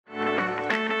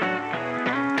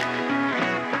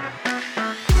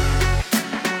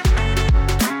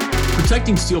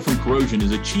Protecting steel from corrosion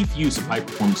is a chief use of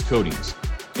high-performance coatings,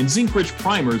 and zinc-rich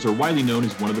primers are widely known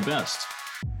as one of the best.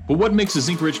 But what makes a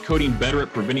zinc-rich coating better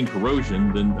at preventing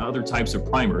corrosion than other types of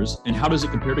primers, and how does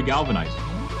it compare to galvanizing?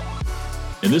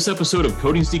 In this episode of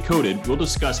Coatings Decoded, we'll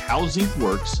discuss how zinc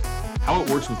works, how it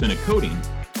works within a coating,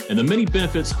 and the many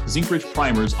benefits zinc-rich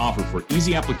primers offer for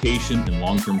easy application and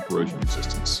long-term corrosion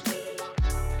resistance.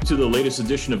 To the latest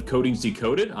edition of Coatings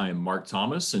Decoded, I am Mark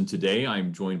Thomas, and today I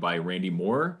am joined by Randy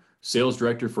Moore, Sales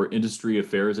Director for Industry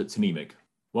Affairs at Tnemec.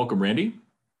 Welcome, Randy.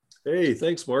 Hey,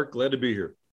 thanks, Mark. Glad to be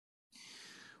here.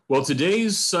 Well,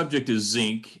 today's subject is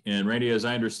zinc, and Randy, as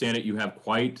I understand it, you have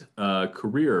quite a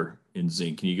career in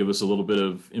zinc. Can you give us a little bit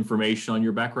of information on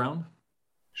your background?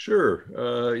 Sure.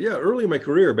 Early in my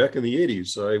career, back in the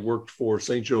 80s, I worked for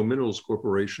St. Joe Minerals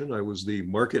Corporation. I was the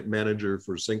market manager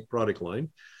for zinc product line.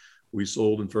 We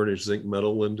sold and furnished zinc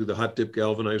metal into the hot dip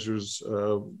galvanizers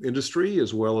industry,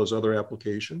 as well as other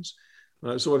applications.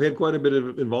 So I've had quite a bit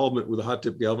of involvement with the Hot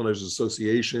Dip Galvanizers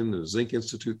Association and the Zinc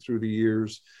Institute through the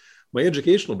years. My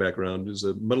educational background is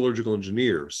a metallurgical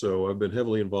engineer, so I've been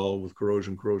heavily involved with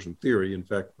corrosion theory. In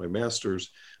fact, my master's,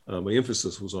 my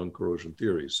emphasis was on corrosion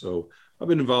theory. So I've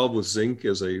been involved with zinc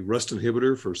as a rust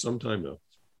inhibitor for some time now.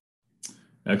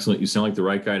 Excellent. You sound like the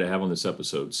right guy to have on this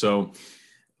episode. So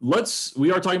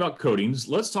we are talking about coatings.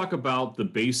 Let's talk about the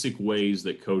basic ways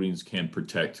that coatings can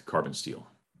protect carbon steel.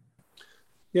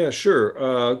 Yeah,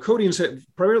 sure. Coatings have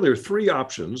primarily three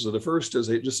options. The first is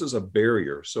just as a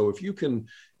barrier. So if you can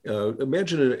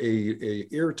imagine a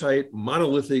airtight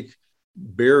monolithic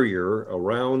barrier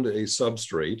around a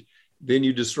substrate, then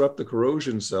you disrupt the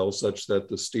corrosion cell such that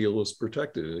the steel is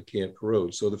protected and it can't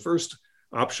corrode. So the first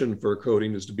option for a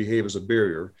coating is to behave as a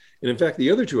barrier. And in fact, the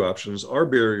other two options are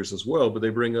barriers as well, but they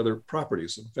bring other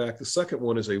properties. In fact, the second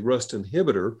one is a rust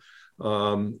inhibitor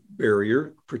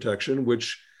barrier protection,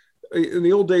 which in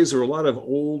the old days, there were a lot of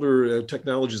older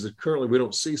technologies that currently we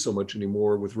don't see so much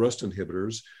anymore with rust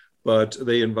inhibitors, but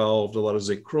they involved a lot of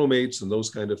zinc chromates and those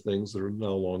kind of things that are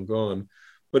now long gone.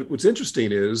 But what's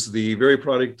interesting is the very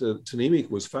product Tnemec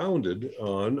was founded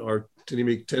on, our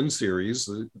Tnemec 10 series,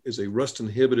 is a rust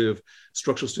inhibitive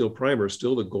structural steel primer,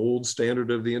 still the gold standard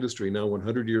of the industry now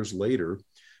 100 years later,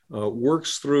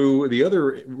 works through the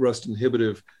other rust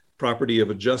inhibitive property of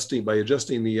adjusting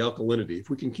the alkalinity. If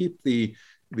we can keep the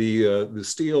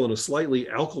steel in a slightly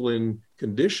alkaline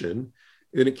condition,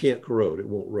 then it can't corrode, it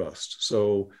won't rust.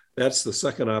 So that's the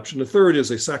second option. The third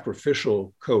is a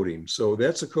sacrificial coating. So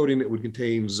that's a coating that would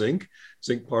contain zinc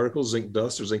particles, zinc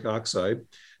dust, or zinc oxide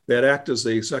that act as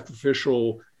a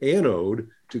sacrificial anode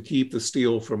to keep the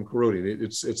steel from corroding.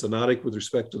 It's anodic with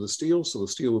respect to the steel, so the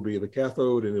steel will be the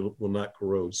cathode and it will not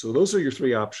corrode. So those are your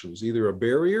three options, either a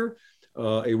barrier,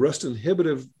 a rust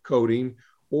inhibitive coating,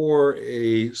 or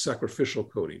a sacrificial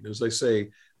coating. As I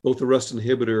say, both the rust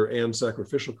inhibitor and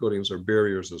sacrificial coatings are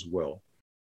barriers as well.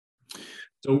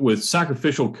 So with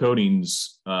sacrificial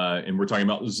coatings, and we're talking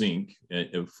about zinc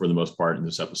for the most part in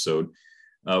this episode,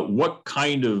 what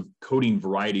kind of coating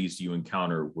varieties do you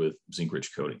encounter with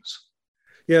zinc-rich coatings?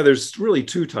 Yeah, there's really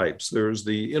two types. There's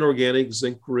the inorganic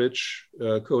zinc-rich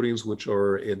coatings, which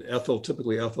are in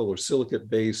typically ethyl or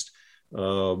silicate-based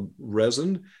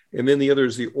resin, and then the other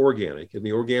is the organic, and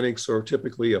the organics are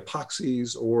typically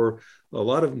epoxies, or a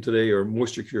lot of them today are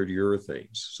moisture cured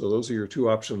urethanes. So those are your two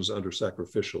options under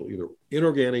sacrificial, either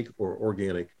inorganic or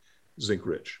organic zinc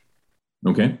rich.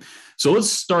 Okay, so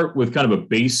let's start with kind of a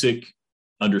basic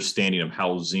understanding of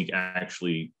how zinc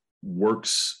actually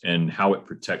works and how it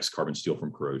protects carbon steel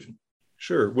from corrosion.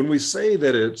 Sure. When we say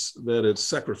that it's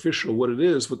sacrificial, what it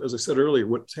is, as I said earlier,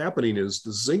 what's happening is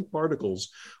the zinc particles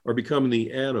are becoming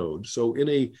the anode. So in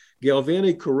a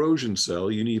galvanic corrosion cell,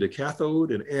 you need a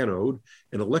cathode, an anode,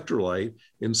 an electrolyte,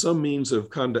 and some means of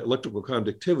electrical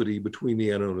conductivity between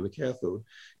the anode and the cathode.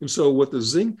 And so what the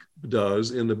zinc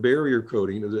does in the barrier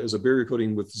coating, as a barrier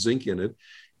coating with zinc in it,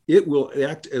 it will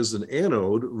act as an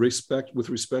anode with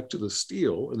respect to the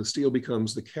steel, and the steel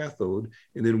becomes the cathode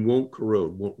and then won't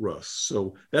corrode, won't rust.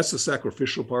 So that's the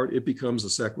sacrificial part. It becomes the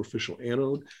sacrificial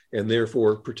anode and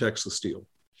therefore protects the steel.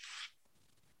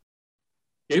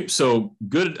 Okay, so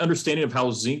good understanding of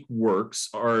how zinc works.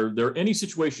 Are there any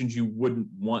situations you wouldn't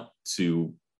want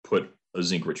to put a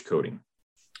zinc-rich coating?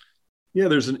 Yeah,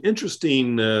 there's an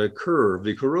interesting curve.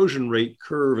 The corrosion rate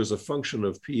curve as a function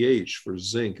of pH for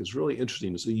zinc is really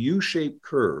interesting. It's a U-shaped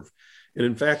curve. And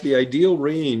in fact, the ideal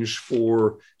range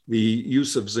for the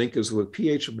use of zinc is with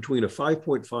pH between a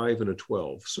 5.5 and a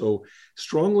 12. So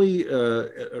strongly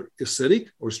acidic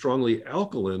or strongly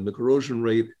alkaline, the corrosion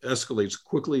rate escalates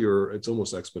quickly, or it's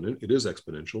almost exponential. It is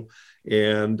exponential.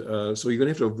 And so you're going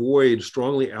to have to avoid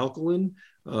strongly alkaline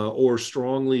or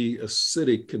strongly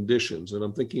acidic conditions. And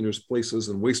I'm thinking there's places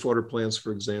in wastewater plants,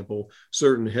 for example,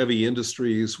 certain heavy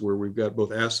industries where we've got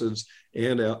both acids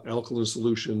and alkaline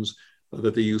solutions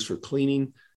that they use for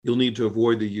cleaning. You'll need to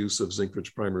avoid the use of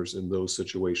zinc-rich primers in those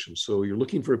situations. So you're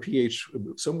looking for a pH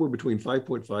somewhere between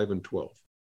 5.5 and 12.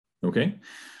 Okay.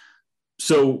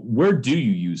 So where do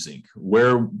you use zinc?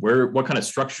 What kind of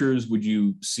structures would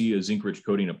you see a zinc-rich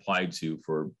coating applied to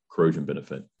for corrosion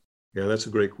benefit? Yeah, that's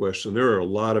a great question. There are a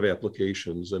lot of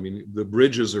applications. I mean, the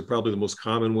bridges are probably the most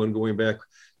common one, going back,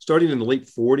 starting in the late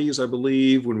 40s, I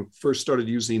believe, when we first started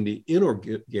using the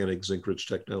inorganic zinc-rich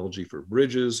technology for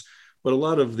bridges. But a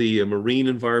lot of the marine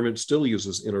environment still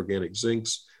uses inorganic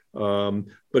zincs.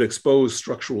 But exposed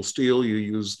structural steel, you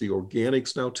use the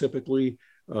organics now typically.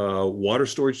 Water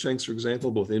storage tanks, for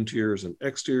example, both interiors and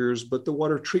exteriors, but the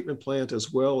water treatment plant,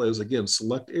 as well as, again,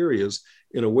 select areas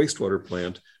in a wastewater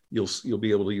plant, you'll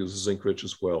be able to use zinc-rich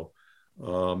as well.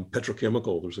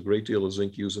 Petrochemical, there's a great deal of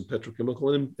zinc used in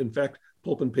petrochemical. And in fact,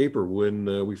 pulp and paper,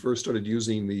 when we first started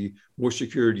using the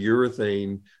moisture-cured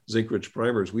urethane zinc-rich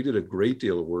primers, we did a great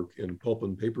deal of work in pulp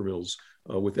and paper mills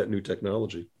with that new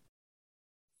technology.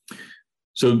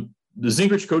 So the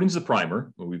zinc-rich coating is the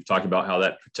primer. We've talked about how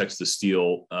that protects the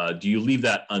steel. Do you leave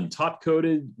that untop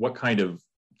coated? What kind of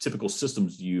typical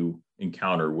systems do you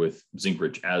encounter with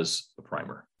zinc-rich as a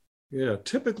primer? Yeah,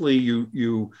 typically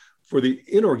you for the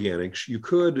inorganics, you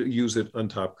could use it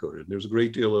untop coated. There's a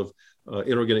great deal of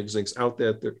inorganic zincs out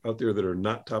there that are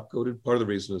not top coated. Part of the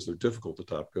reason is they're difficult to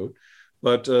top coat.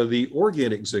 But the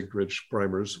organic zinc-rich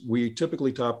primers, we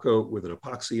typically top coat with an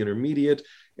epoxy intermediate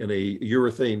and a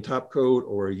urethane top coat,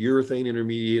 or a urethane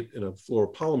intermediate and a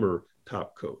fluoropolymer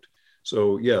top coat.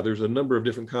 So yeah, there's a number of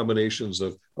different combinations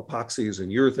of epoxies and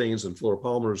urethanes and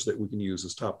fluoropolymers that we can use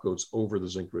as top coats over the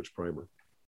zinc-rich primer.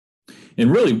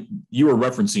 And really, you were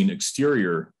referencing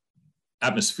exterior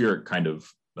atmospheric kind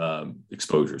of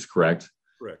exposures, correct?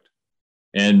 Correct.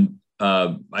 And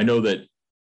I know that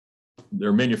there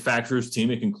are manufacturers,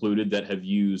 Temic included, that have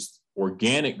used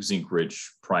organic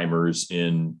zinc-rich primers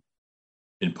in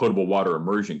potable water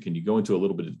immersion. Can you go into a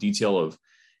little bit of detail of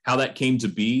how that came to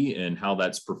be and how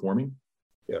that's performing?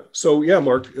 Yeah. So yeah,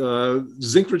 Mark,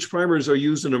 zinc-rich primers are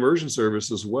used in immersion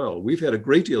service as well. We've had a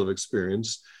great deal of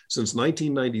experience since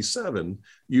 1997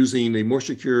 using a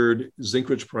moisture-cured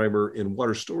zinc-rich primer in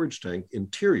water storage tank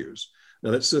interiors.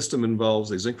 Now that system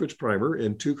involves a zinc-rich primer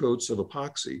and 2 coats of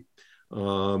epoxy.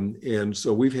 And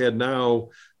so we've had now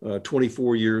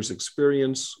 24 years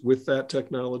experience with that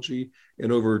technology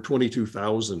and over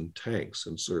 22,000 tanks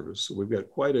in service. So we've got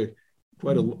quite a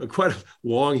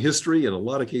long history and a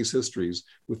lot of case histories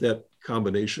with that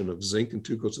combination of zinc and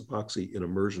 2 coats epoxy in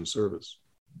immersion service.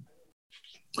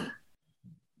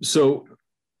 So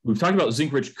we've talked about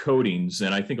zinc-rich coatings,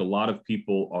 and I think a lot of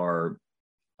people are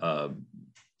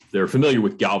they're familiar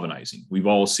with galvanizing. We've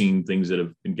all seen things that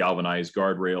have been galvanized: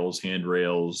 guardrails,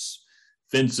 handrails,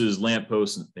 fences,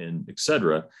 lampposts, and et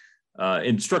cetera,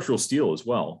 and structural steel as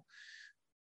well.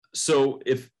 So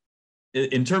if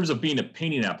in terms of being a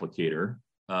painting applicator,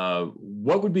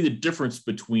 what would be the difference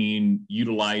between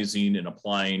utilizing and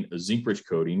applying a zinc-rich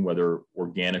coating, whether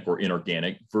organic or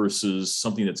inorganic, versus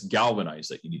something that's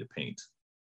galvanized that you need to paint?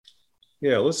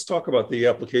 Yeah, let's talk about the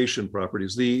application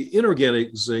properties. The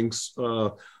inorganic zincs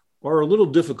are a little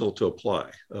difficult to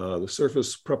apply. The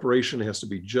surface preparation has to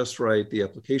be just right. The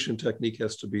application technique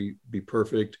has to be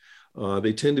perfect.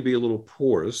 They tend to be a little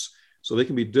porous, so they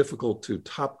can be difficult to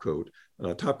top coat.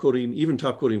 Top coating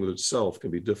with itself can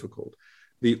be difficult.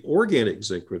 The organic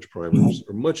zinc-rich primers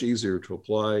are much easier to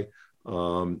apply,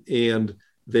 and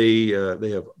they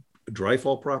have dry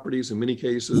fall properties in many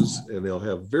cases, and they'll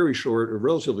have very short or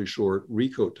relatively short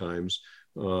recoat times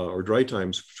or dry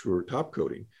times for top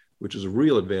coating, which is a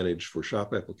real advantage for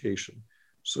shop application.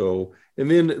 So, and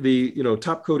then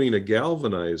top coating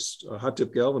a hot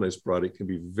tip galvanized product can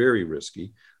be very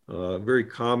risky. Very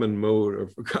common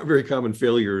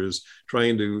failure is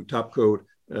trying to top coat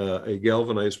a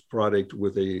galvanized product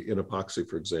with an epoxy,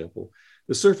 for example.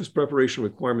 The surface preparation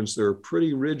requirements there are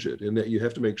pretty rigid in that you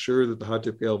have to make sure that the hot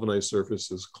tip galvanized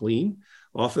surface is clean.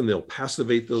 Often they'll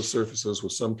passivate those surfaces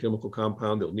with some chemical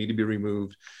compound that'll need to be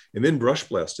removed, and then brush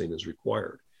blasting is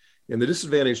required. And the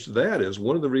disadvantage to that is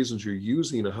one of the reasons you're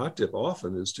using a hot tip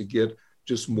often is to get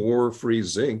just more free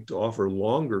zinc to offer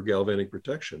longer galvanic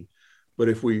protection. But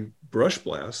if we brush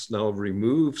blast, now have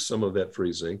removed some of that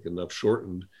free zinc and have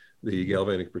shortened the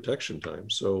galvanic protection time.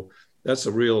 So that's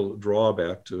a real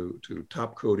drawback to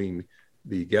top coating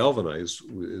the galvanized,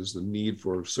 is the need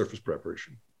for surface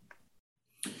preparation.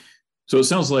 So it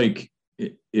sounds like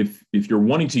if you're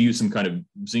wanting to use some kind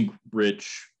of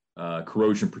zinc-rich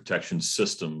corrosion protection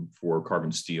system for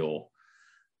carbon steel,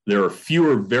 there are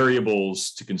fewer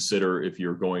variables to consider if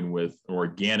you're going with an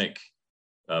organic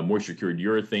moisture cured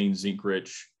urethane zinc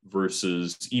rich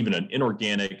versus even an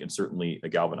inorganic and certainly a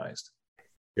galvanized.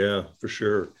 Yeah, for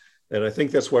sure. And I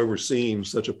think that's why we're seeing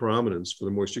such a prominence for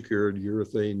the moisture cured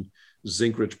urethane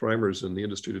zinc rich primers in the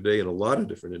industry today, in a lot of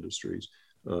different industries,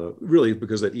 really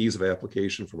because of that ease of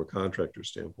application from a contractor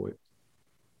standpoint.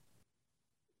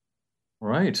 All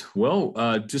right.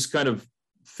 Well, just kind of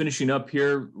finishing up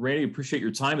here, Randy, appreciate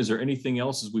your time. Is there anything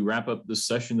else as we wrap up this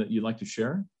session that you'd like to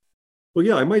share? Well,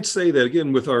 yeah, I might say that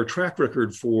again, with our track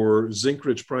record for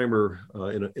zinc-rich primer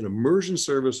in immersion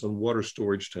service on water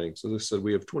storage tanks, as I said,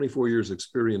 we have 24 years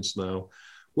experience now.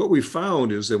 What we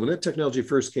found is that when that technology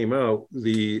first came out,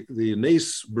 the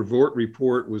NACE Brevoort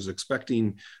report was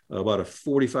expecting about a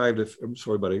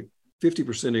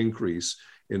 50% increase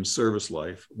in service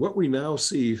life. What we now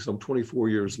see some 24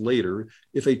 years later,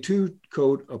 if a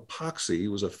 2-coat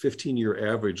epoxy was a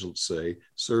 15-year average, let's say,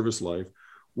 service life,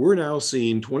 we're now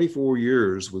seeing 24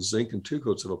 years with zinc and 2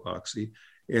 coats of epoxy.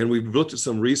 And we've looked at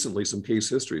some recently, some case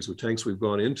histories with tanks we've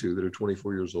gone into that are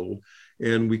 24 years old.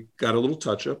 And we got a little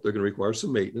touch up. They're going to require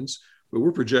some maintenance, but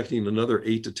we're projecting another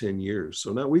 8 to 10 years.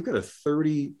 So now we've got a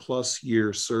 30+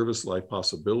 year service life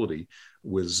possibility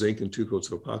with zinc and 2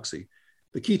 coats of epoxy.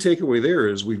 The key takeaway there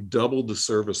is we've doubled the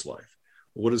service life.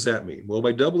 Well, what does that mean? Well,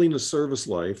 by doubling the service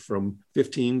life from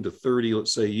 15 to 30,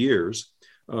 let's say, years,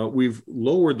 we've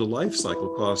lowered the life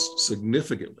cycle cost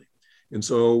significantly. And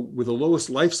so with the lowest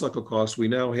life cycle cost, we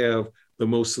now have the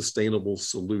most sustainable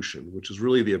solution, which is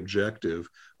really the objective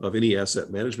of any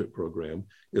asset management program,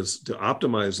 is to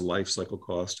optimize the life cycle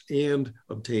cost and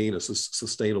obtain a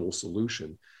sustainable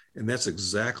solution. And that's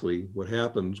exactly what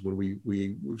happens when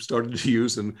we started to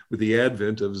use them with the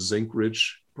advent of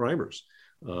zinc-rich primers.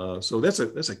 So that's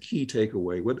a key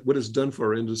takeaway. What it's done for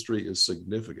our industry is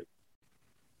significant.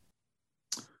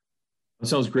 That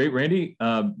sounds great, Randy.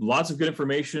 Lots of good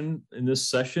information in this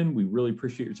session. We really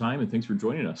appreciate your time and thanks for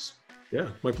joining us. Yeah,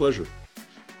 my pleasure.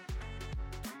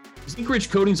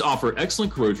 Zinc-rich coatings offer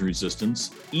excellent corrosion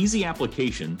resistance, easy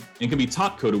application, and can be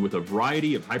top coated with a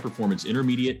variety of high-performance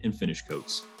intermediate and finish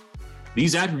coats.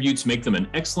 These attributes make them an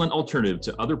excellent alternative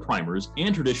to other primers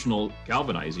and traditional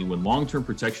galvanizing when long-term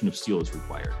protection of steel is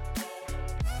required.